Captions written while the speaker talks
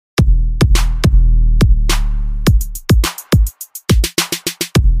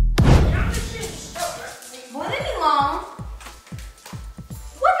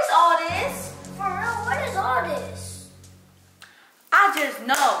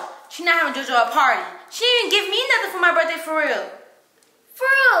She not having JoJo a party. She didn't give me nothing for my birthday, for real. For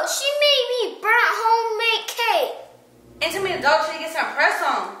real, she made me burnt homemade cake. And told me to go to get some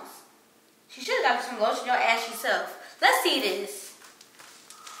press-ons. She should have got some lotion your ass yourself. Let's see this.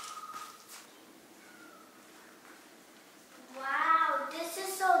 Wow, this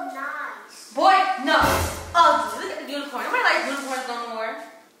is so nice. Boy, no. Ugly. Look at the unicorn. Nobody likes unicorns no more.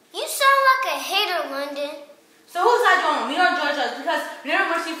 You sound like a hater, London. So who's I doing? Me or JoJo? Because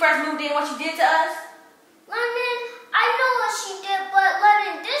remember when she first moved in, what she did to us? London, I know what she did, but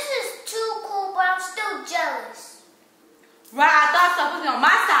London, this is too cool, but I'm still jealous. Right, I thought so. Put me on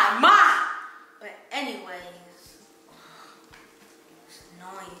my side. Mine. But anyways, it's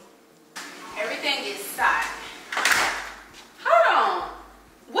annoying. Everything is side. Hold on.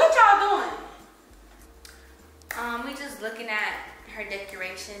 What y'all doing? We just looking at her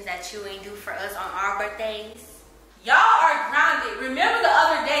decorations that you ain't do for us on our birthdays. Y'all are grounded. Remember the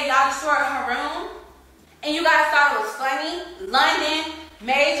other day y'all destroyed her room? And you guys thought it was funny? London,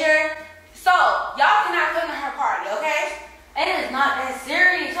 Major. So, y'all cannot come to her party, okay? It is not that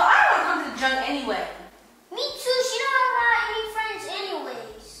serious. So, I don't want to come to the junk anyway. Me too. She don't got any friends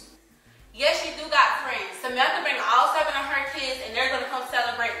anyways. Yes, she do got friends. Samantha bring all 7 of her kids and they're going to come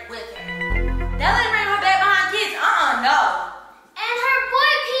celebrate with her. That lady bring her back behind kids? No. And her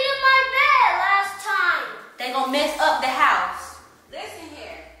boy peed in my bed last time. They gonna mess up the house. Listen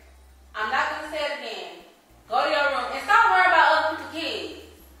here. I'm not gonna say it again. Go to your room and stop worrying about other people's kids.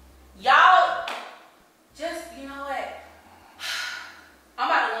 Y'all, just, you know what? I'm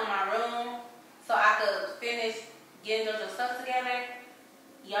about to go in my room so I could finish getting those stuff together.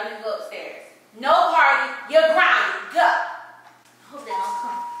 Y'all need to go upstairs. No party. You're grounded. Go. I hope they don't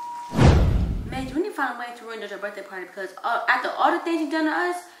come. Major, we need to find a way to ruin your birthday party because after all the things you've done to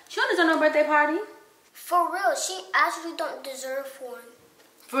us, she don't deserve no birthday party. For real, she actually don't deserve one.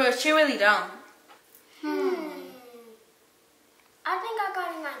 For real, she really don't. I think I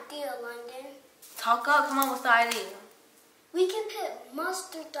got an idea, London. Talk up. Come on, what's the idea? We can put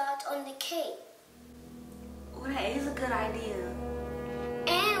mustard dots on the cake. Oh, that is a good idea.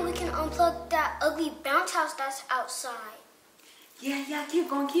 And we can unplug that ugly bounce house that's outside. Yeah, keep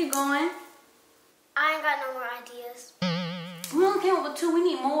going. I ain't got no more ideas. We only came up with 2, we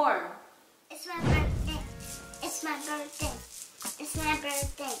need more. It's my birthday. It's my birthday. It's my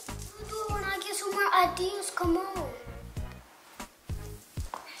birthday. I'll do it when I get some more ideas. Come on.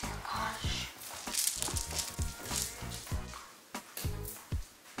 Gosh.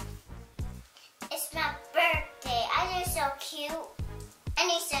 It's my birthday. I look so cute. I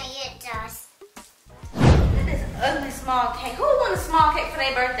need some dust. Look at this ugly small cake. Who want a small cake for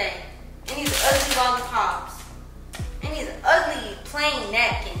their birthday? And these ugly lollipops. And these ugly plain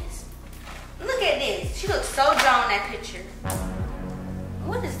napkins. Look at this. She looks so drawn in that picture.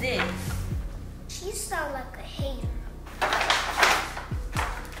 What is this? She sounds like a hater.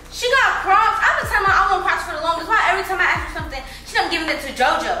 She got Crocs. I've been telling her I want Crocs for the longest. Why every time I ask her something, she done giving it to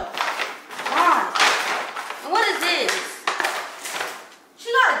JoJo? Why? And what is this?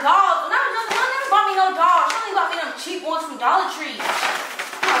 She got dolls. When I was younger, Mom never bought me no dolls. She only bought me them cheap ones from Dollar Tree.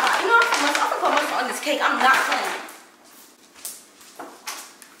 You know, I'm gonna put mustard on this cake. I'm not playing.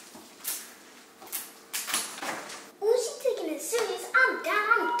 Oh, she's taking it serious. I'm down.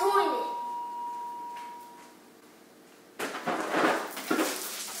 I'm doing it.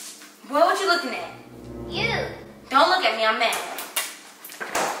 Boy, what you looking at? You. Don't look at me. I'm mad.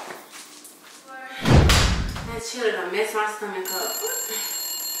 That chili done messed my stomach up.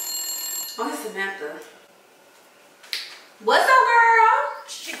 Oh, it's Samantha. What's up, girl?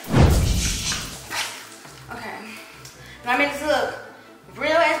 Okay. Now I make this look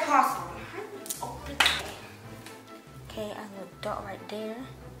real as possible. Okay, I have a dot right there.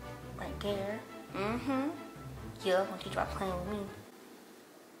 Right there. Yeah, don't you try playing with me.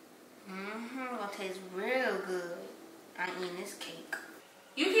 Gonna taste real good. I ain't eating this cake.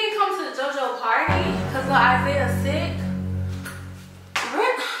 You can't come to the JoJo party because Isaiah's sick.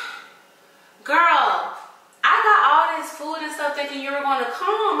 Girl, I got all this food and stuff thinking you were gonna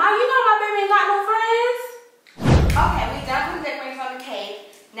come. You know my baby ain't got no friends. Okay, we done putting decorations on the cake.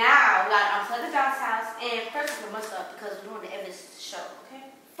 Now we gotta unplug the bounce house and first put my stuff because we want the evidence to show, okay?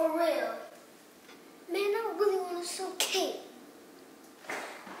 For real. Man, I really want to sew cake.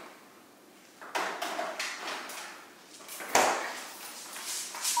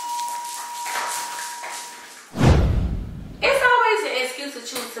 It's always an excuse to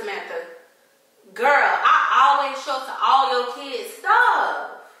choose Samantha. Girl, I always show to all your kids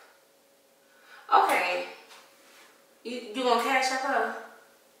stuff. Okay. You gonna cash up her?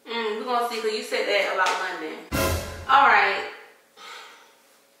 We're gonna see, because you said that about London. Alright.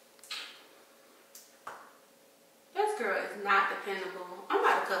 is not dependable. I'm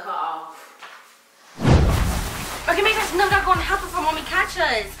about to cut her off. Okay, make us know they're going to help us when mommy catch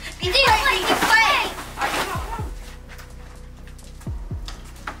us. Be quick. Alright, come on.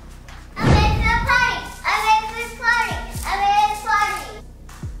 I'm ready for the party. I'm ready for the party. I'm ready for the party.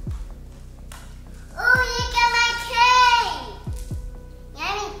 Ooh, look at my cake.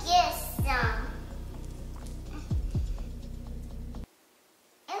 Let me get some.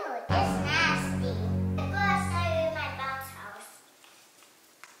 Ew, that's nasty. I'm going outside in my bounce house.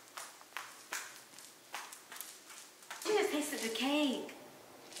 She just tasted the cake.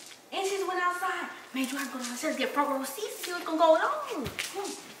 And she just went outside. Man, you have to go downstairs get front row seats and see what's going to go on.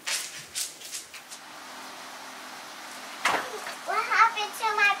 What happened to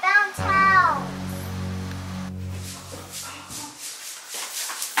my bounce house?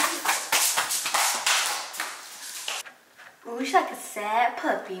 Oh, she's like a sad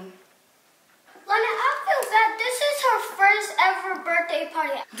puppy. Lana, I feel bad. This is her first ever birthday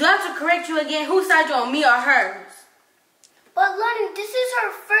party. Do I have to correct you again? Whose side you on, me or hers? But Lana, this is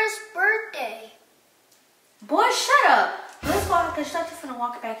her first birthday. Boy, shut up. Let's go out because she's just going to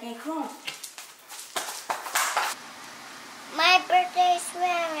walk back in. Come on. My birthday is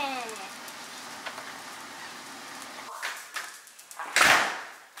swimming.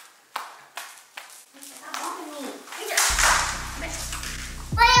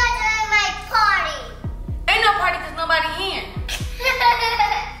 What are you doing my party? Ain't no party because nobody here.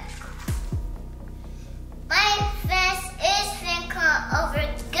 My face is thinking over,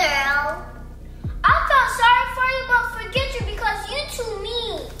 girl. I felt sorry for you, but forget you because you too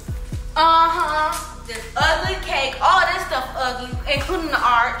mean. Uh-huh. This ugly cake, all this stuff ugly, including the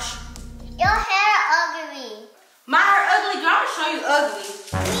arch. Your hair ugly. My hair ugly, girl, I'm gonna show you ugly.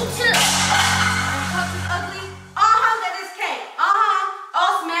 Me too. Cupcake ugly? Uh-huh, got this cake. Uh-huh,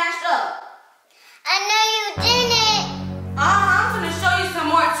 all smashed up. I know you didn't. Uh-huh, I'm gonna show you some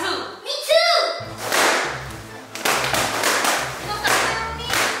more too. Me too. You gonna stop playing with me?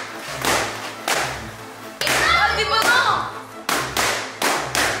 It's ugly balloon.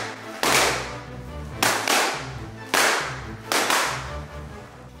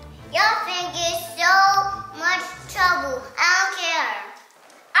 Your thing is so much trouble. I don't care.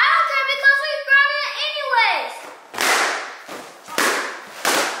 I don't care because we're grown anyways.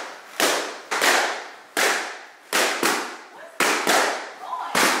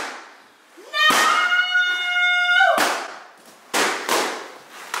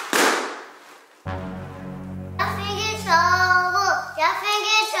 Your thing is trouble. Your thing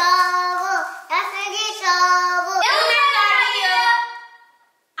is trouble. Your thing is trouble. It was a good idea.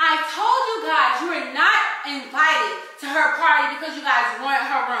 I told you guys you were not invited to her party because you guys weren't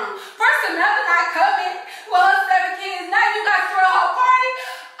her